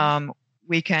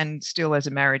 we can still, as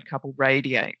a married couple,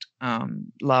 radiate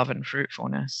love and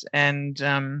fruitfulness. And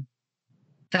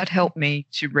that helped me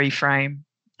to reframe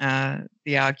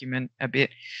the argument a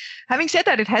bit. Having said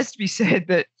that, it has to be said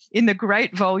that in the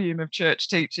great volume of church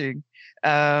teaching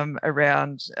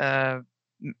around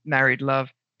married love,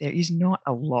 there is not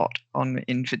a lot on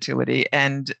infertility.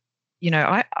 And,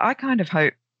 I kind of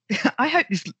hope, I hope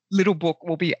this little book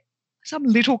will be some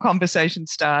little conversation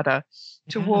starter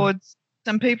towards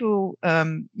some people,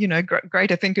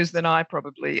 greater thinkers than I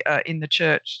probably in the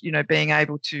church, being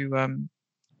able to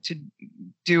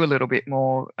do a little bit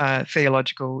more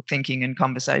theological thinking and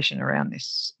conversation around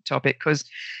this topic, because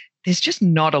there's just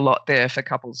not a lot there for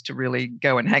couples to really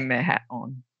go and hang their hat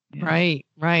on. Right.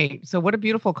 So what a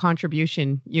beautiful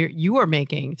contribution you are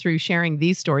making through sharing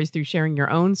these stories, through sharing your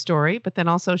own story, but then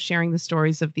also sharing the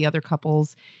stories of the other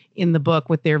couples in the book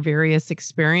with their various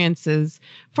experiences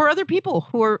for other people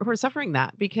who are suffering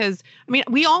that. Because, I mean,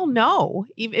 we all know,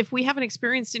 if we haven't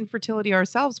experienced infertility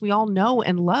ourselves, we all know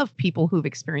and love people who've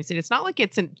experienced it. It's not like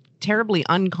it's a terribly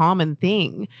uncommon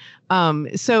thing.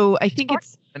 So I think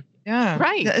it's... Yeah,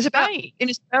 right. In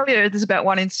Australia, there's about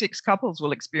 1 in 6 couples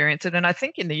will experience it, and I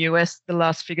think in the US, the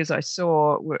last figures I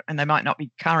saw were, and they might not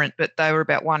be current, but they were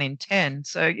about 1 in 10.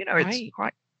 So it's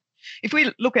quite. If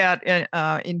we look out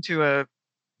into a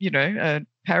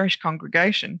parish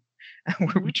congregation,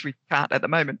 which we can't at the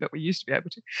moment, but we used to be able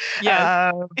to.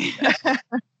 Yeah.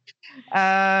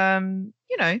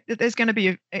 There's going to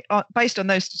be based on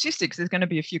those statistics, there's going to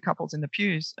be a few couples in the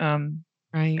pews.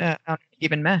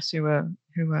 Given mass who are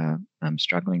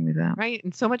struggling with that. Right.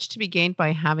 And so much to be gained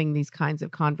by having these kinds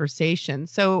of conversations.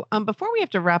 So before we have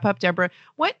to wrap up, Deborah,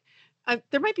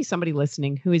 there might be somebody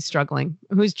listening who is struggling,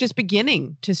 who's just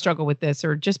beginning to struggle with this,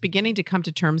 or just beginning to come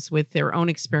to terms with their own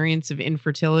experience of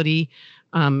infertility,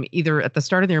 either at the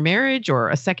start of their marriage or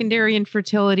a secondary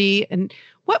infertility. And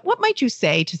what might you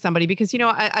say to somebody? Because,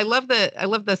 I love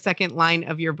the second line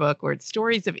of your book, where it's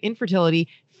stories of infertility,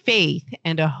 faith,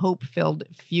 and a hope-filled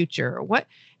future.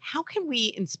 How can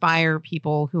we inspire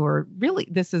people who are really,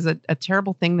 this is a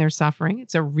terrible thing they're suffering.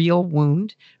 It's a real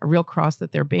wound, a real cross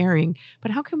that they're bearing. But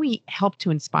how can we help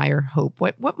to inspire hope?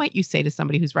 What might you say to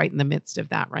somebody who's right in the midst of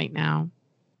that right now?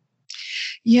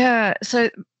 Yeah. So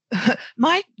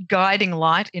my guiding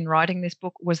light in writing this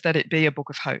book was that it be a book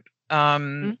of hope.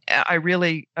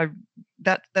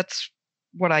 That's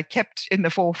what I kept in the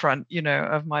forefront,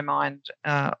 of my mind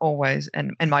always,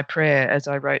 and my prayer as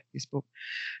I wrote this book.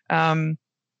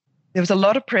 There was a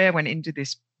lot of prayer went into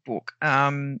this book.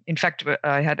 In fact,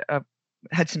 I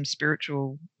had some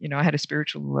spiritual, I had a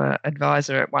spiritual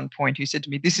advisor at one point who said to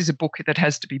me, "This is a book that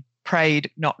has to be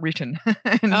prayed, not written."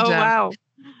 Wow.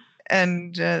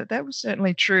 And that was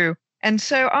certainly true. And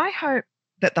so I hope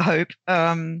that the hope,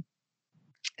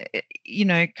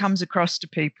 comes across to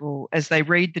people as they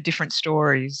read the different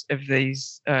stories of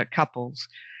these couples,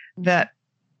 that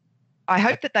I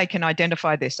hope that they can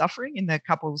identify their suffering in the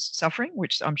couple's suffering,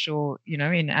 which I'm sure,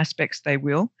 in aspects they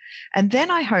will. And then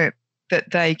I hope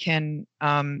that they can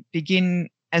begin,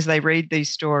 as they read these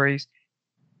stories,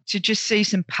 to just see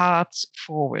some paths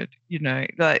forward.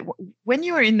 Like when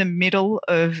you are in the middle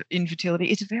of infertility,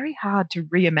 it's very hard to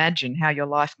reimagine how your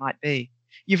life might be.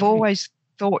 You've always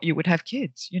thought you would have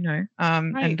kids,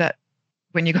 and that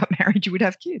when you got married, you would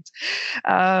have kids.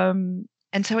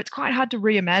 And so it's quite hard to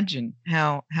reimagine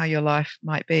how your life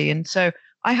might be. And so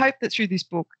I hope that through this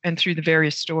book and through the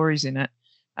various stories in it,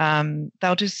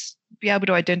 they'll just be able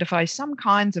to identify some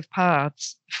kinds of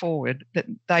paths forward that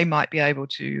they might be able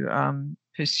to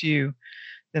pursue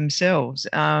themselves.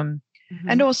 And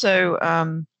also,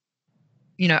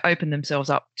 open themselves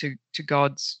up to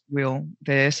God's will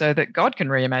there, so that God can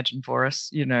reimagine for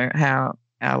us, how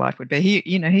our life would be.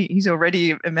 He's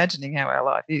already imagining how our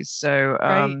life is. So,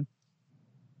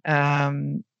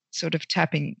 sort of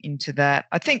tapping into that.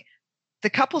 I think the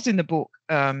couples in the book,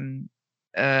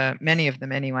 many of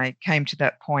them anyway, came to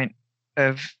that point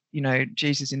of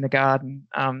Jesus in the garden,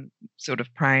 sort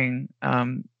of praying,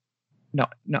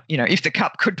 not if the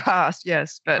cup could pass,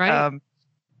 yes, but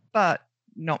but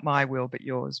not my will but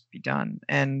yours be done,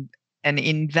 and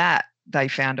in that they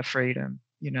found a freedom,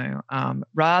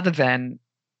 rather than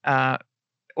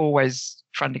always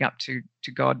fronting up to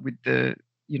God with the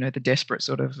the desperate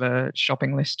sort of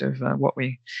shopping list of what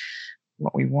we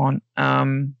want.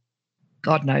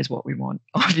 God knows what we want,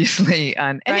 obviously,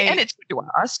 and it's good to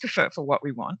ask for what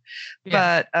we want,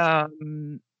 but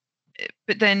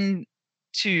then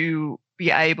to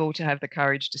be able to have the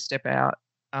courage to step out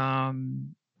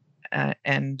and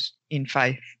in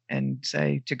faith and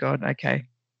say to God, okay,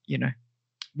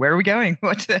 where are we going?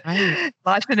 What's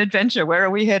life and adventure? Where are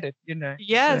we headed?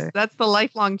 Yes, that's the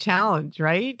lifelong challenge,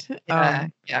 right?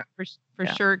 For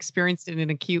Yeah. sure, experienced in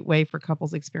an acute way for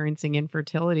couples experiencing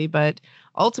infertility, but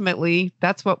ultimately,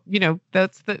 that's what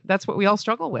that's what we all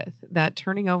struggle with. That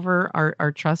turning over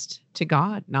our trust to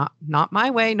God, not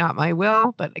my way, not my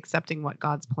will, but accepting what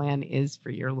God's plan is for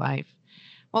your life.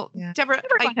 Well, Deborah,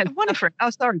 everyone has suffering.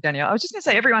 Oh, sorry, Danielle. I was just going to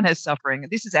say everyone has suffering.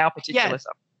 This is our particular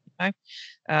suffering.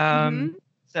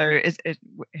 So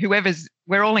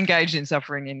we're all engaged in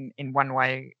suffering in one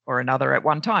way or another at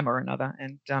one time or another,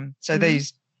 and so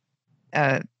these.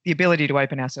 The ability to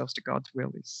open ourselves to God's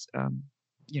will is, as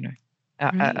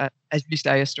you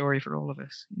say, a story for all of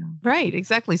us. Right,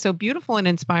 exactly. So beautiful and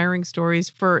inspiring stories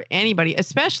for anybody,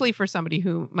 especially for somebody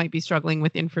who might be struggling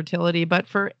with infertility, but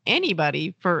for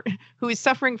anybody who is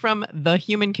suffering from the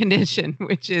human condition,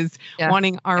 which is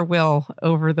wanting our will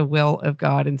over the will of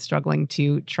God and struggling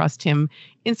to trust Him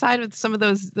inside of some of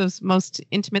those most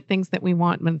intimate things that we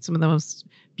want, and some of the most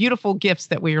beautiful gifts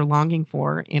that we are longing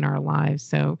for in our lives.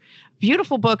 So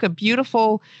beautiful book, a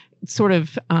beautiful sort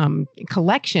of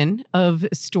collection of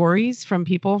stories from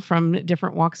people from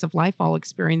different walks of life, all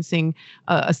experiencing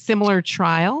a similar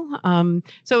trial.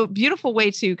 So beautiful way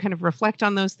to kind of reflect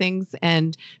on those things.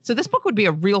 And so this book would be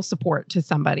a real support to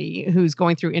somebody who's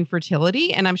going through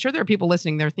infertility. And I'm sure there are people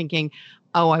listening, they're thinking,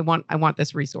 oh, I want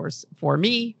this resource for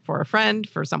me, for a friend,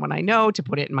 for someone I know, to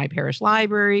put it in my parish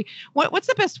library. What's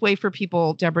the best way for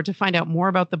people, Deborah, to find out more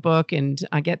about the book and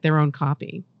get their own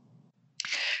copy?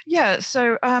 Yeah,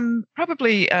 so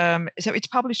probably, so it's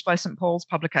published by St. Paul's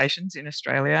Publications in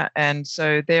Australia, and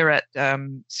so they're at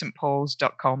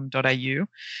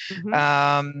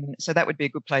stpauls.com.au. So that would be a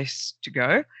good place to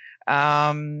go.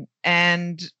 And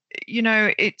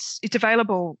it's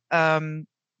available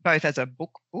both as a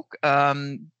book,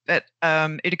 but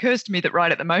it occurs to me that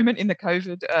right at the moment in the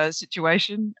COVID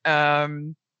situation,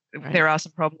 there are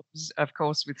some problems, of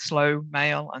course, with slow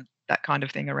mail and that kind of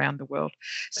thing around the world.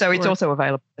 So it's also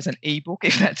available as an ebook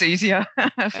if that's easier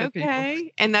for people.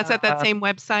 And that's at that same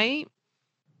website?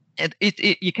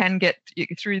 You can get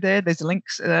through there. There's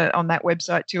links on that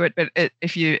website to it, but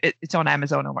it's on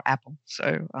Amazon or Apple.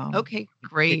 So okay,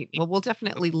 great. Well, we'll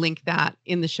definitely link that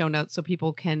in the show notes so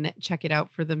people can check it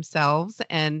out for themselves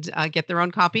and get their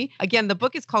own copy. Again, the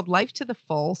book is called Life to the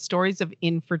Full: Stories of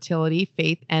Infertility,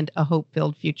 Faith, and a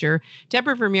Hope-Filled Future.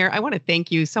 Deborah Vermeer, I want to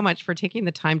thank you so much for taking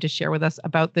the time to share with us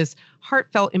about this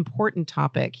heartfelt, important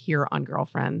topic here on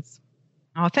Girlfriends.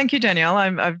 Oh, thank you, Danielle.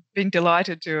 I've been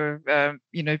delighted to have,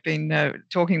 been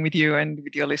talking with you and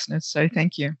with your listeners. So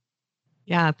thank you.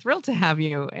 Yeah, thrilled to have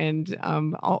you. And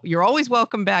you're always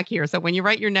welcome back here. So when you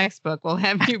write your next book, we'll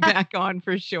have you back on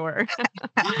for sure.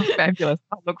 Fabulous.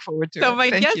 I'll look forward to it. So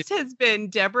my guest has been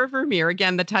Deborah Vermeer.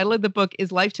 Again, the title of the book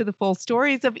is Life to the Full: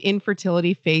 Stories of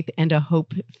Infertility, Faith, and a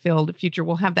Hope-Filled Future.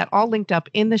 We'll have that all linked up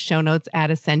in the show notes at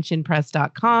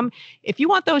ascensionpress.com. If you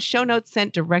want those show notes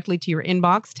sent directly to your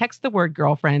inbox, text the word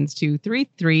Girlfriends to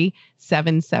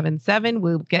 33777.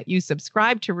 We'll get you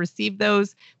subscribed to receive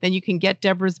those. Then you can get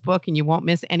Deborah's book and you won't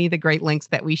miss any of the great links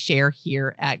that we share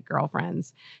here at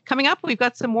Girlfriends. Coming up, we've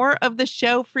got some more of the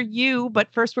show for you,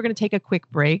 but first we're going to take a quick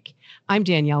break. I'm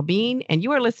Danielle Bean, and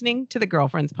you are listening to the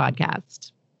Girlfriends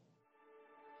Podcast.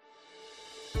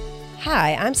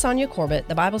 Hi, I'm Sonia Corbett,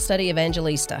 the Bible Study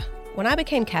Evangelista. When I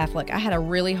became Catholic, I had a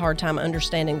really hard time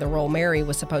understanding the role Mary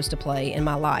was supposed to play in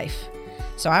my life.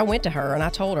 So I went to her and I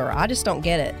told her, I just don't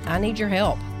get it. I need your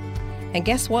help. And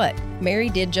guess what? Mary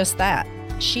did just that.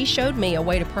 She showed me a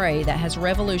way to pray that has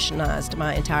revolutionized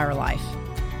my entire life.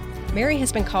 Mary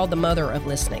has been called the mother of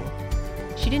listening.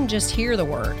 She didn't just hear the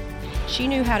word. She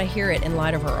knew how to hear it in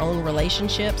light of her own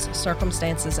relationships,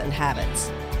 circumstances, and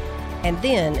habits. And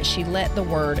then she let the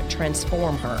word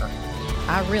transform her.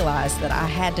 I realized that I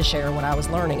had to share what I was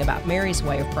learning about Mary's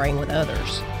way of praying with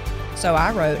others. So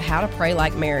I wrote How to Pray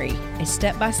Like Mary, a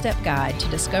step-by-step guide to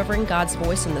discovering God's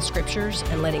voice in the scriptures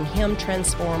and letting Him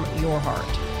transform your heart.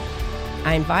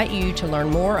 I invite you to learn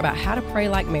more about how to pray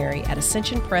like Mary at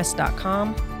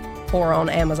ascensionpress.com or on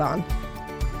Amazon.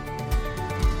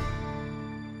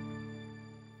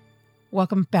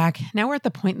 Welcome back. Now we're at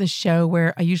the point in the show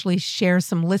where I usually share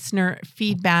some listener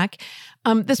feedback.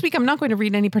 This week, I'm not going to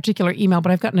read any particular email,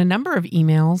 but I've gotten a number of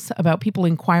emails about people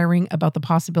inquiring about the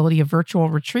possibility of virtual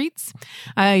retreats.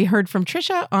 I heard from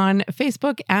Trisha on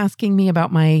Facebook asking me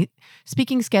about my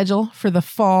speaking schedule for the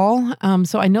fall.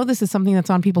 So I know this is something that's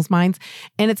on people's minds,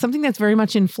 and it's something that's very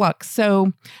much in flux.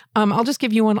 So I'll just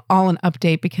give you all an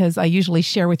update, because I usually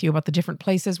share with you about the different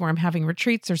places where I'm having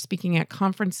retreats or speaking at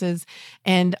conferences.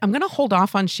 And I'm going to hold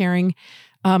off on sharing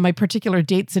my particular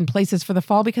dates and places for the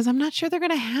fall, because I'm not sure they're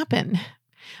going to happen.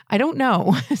 I don't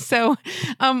know. So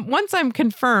once I'm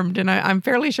confirmed, and I'm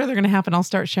fairly sure they're going to happen, I'll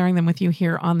start sharing them with you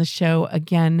here on the show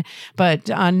again. But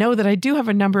know that I do have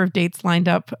a number of dates lined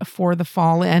up for the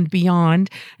fall and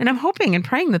beyond. And I'm hoping and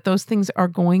praying that those things are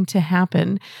going to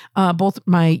happen. Both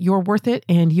my You're Worth It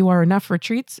and You Are Enough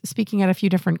retreats, speaking at a few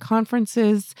different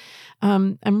conferences.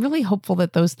 I'm really hopeful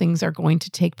that those things are going to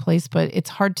take place, but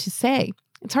it's hard to say.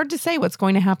 It's hard to say what's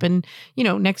going to happen,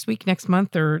 next week, next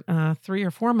month, or 3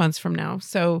 or 4 months from now.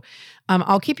 So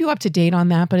I'll keep you up to date on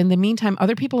that. But in the meantime,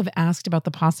 other people have asked about the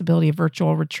possibility of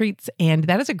virtual retreats, and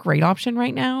that is a great option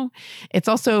right now. It's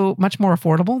also much more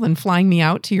affordable than flying me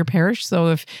out to your parish. So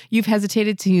if you've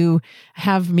hesitated to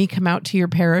have me come out to your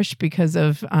parish because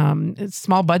of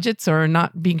small budgets or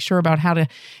not being sure about how to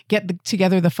get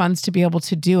together the funds to be able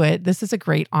to do it, this is a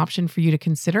great option for you to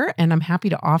consider. And I'm happy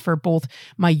to offer both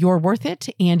my You're Worth It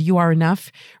and You Are Enough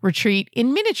retreat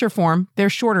in miniature form. They're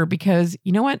shorter because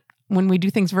you know what? When we do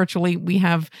things virtually, we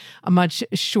have a much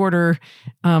shorter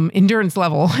endurance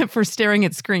level for staring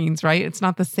at screens, right? It's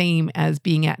not the same as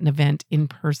being at an event in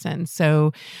person.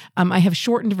 So I have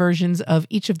shortened versions of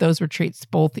each of those retreats,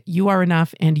 both You Are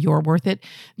Enough and You're Worth It.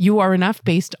 You Are Enough,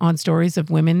 based on stories of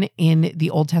women in the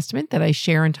Old Testament that I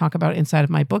share and talk about inside of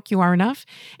my book, You Are Enough,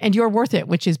 and You're Worth It,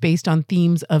 which is based on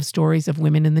themes of stories of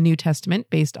women in the New Testament,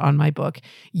 based on my book,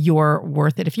 You're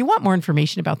Worth It. If you want more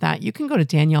information about that, you can go to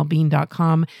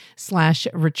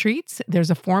daniellebean.com/retreats.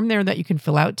 There's a form there that you can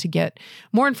fill out to get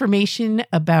more information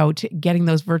about getting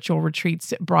those virtual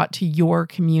retreats brought to your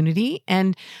community.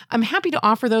 And I'm happy to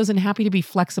offer those and happy to be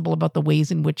flexible about the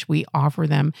ways in which we offer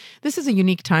them. This is a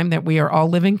unique time that we are all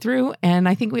living through, and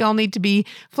I think we all need to be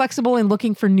flexible in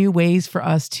looking for new ways for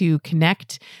us to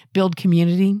connect, build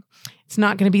community. It's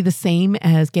not going to be the same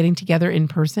as getting together in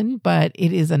person, but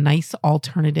it is a nice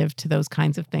alternative to those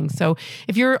kinds of things. So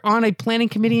if you're on a planning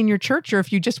committee in your church, or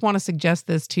if you just want to suggest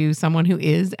this to someone who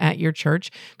is at your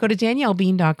church, go to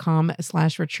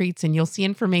daniellebean.com/retreats, and you'll see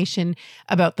information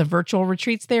about the virtual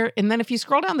retreats there. And then if you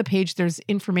scroll down the page, there's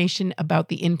information about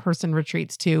the in-person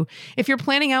retreats too. If you're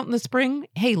planning out in the spring,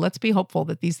 hey, let's be hopeful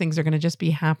that these things are going to just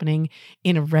be happening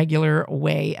in a regular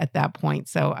way at that point.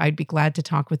 So I'd be glad to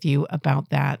talk with you about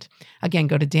that. Again,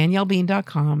 go to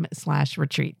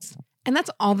daniellebean.com/retreats. And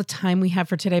that's all the time we have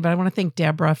for today. But I want to thank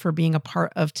Deborah for being a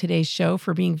part of today's show,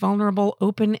 for being vulnerable,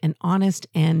 open, and honest,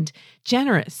 and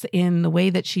generous in the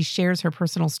way that she shares her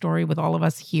personal story with all of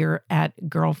us here at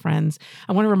Girlfriends.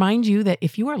 I want to remind you that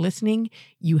if you are listening,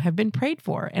 you have been prayed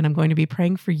for, and I'm going to be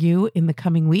praying for you in the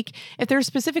coming week. If there are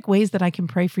specific ways that I can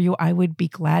pray for you, I would be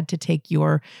glad to take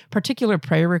your particular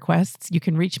prayer requests. You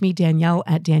can reach me,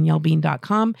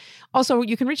 Danielle@daniellebean.com. Also,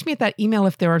 you can reach me at that email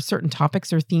if there are certain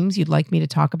topics or themes you'd like me to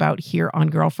talk about here on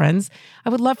Girlfriends. I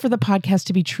would love for the podcast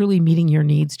to be truly meeting your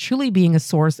needs, truly being a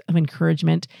source of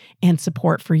encouragement and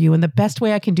support for you. And the best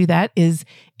way I can do that is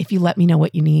if you let me know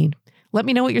what you need. Let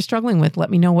me know what you're struggling with. Let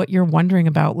me know what you're wondering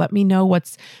about. Let me know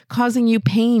what's causing you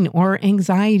pain or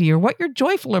anxiety, or what you're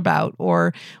joyful about,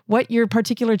 or what your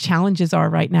particular challenges are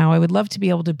right now. I would love to be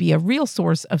able to be a real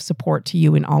source of support to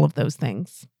you in all of those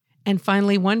things. And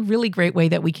finally, one really great way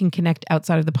that we can connect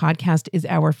outside of the podcast is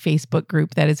our Facebook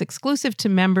group that is exclusive to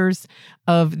members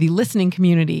of the listening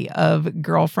community of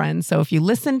Girlfriends. So if you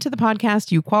listen to the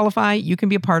podcast, you qualify, you can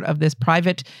be a part of this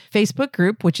private Facebook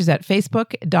group, which is at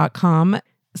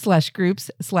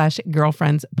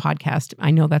facebook.com/groups/Girlfriends podcast. I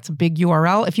know that's a big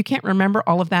URL. If you can't remember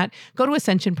all of that, go to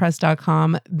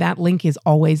ascensionpress.com. That link is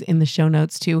always in the show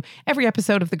notes to every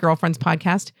episode of the Girlfriends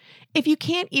podcast. If you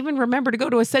can't even remember to go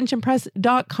to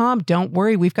ascensionpress.com, don't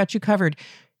worry, we've got you covered.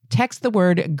 Text the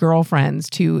word Girlfriends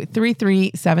to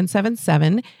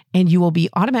 33777 and you will be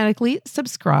automatically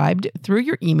subscribed through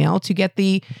your email to get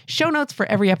the show notes for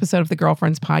every episode of the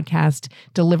Girlfriends podcast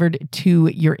delivered to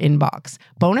your inbox.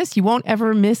 Bonus, you won't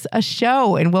ever miss a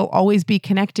show and we'll always be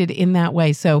connected in that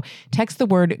way. So text the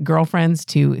word Girlfriends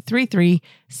to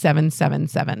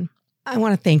 33777. I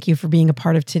want to thank you for being a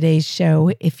part of today's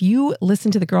show. If you listen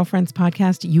to the Girlfriends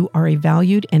podcast, you are a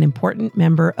valued and important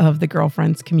member of the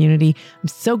Girlfriends community. I'm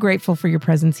so grateful for your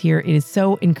presence here. It is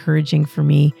so encouraging for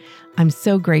me. I'm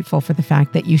so grateful for the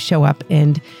fact that you show up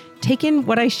and take in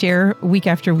what I share week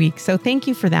after week. So thank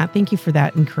you for that. Thank you for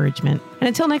that encouragement. And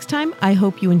until next time, I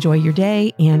hope you enjoy your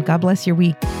day and God bless your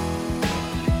week.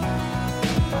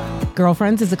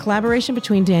 Girlfriends is a collaboration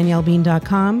between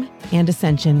DanielleBean.com and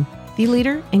Ascension, the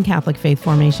leader in Catholic faith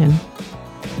formation.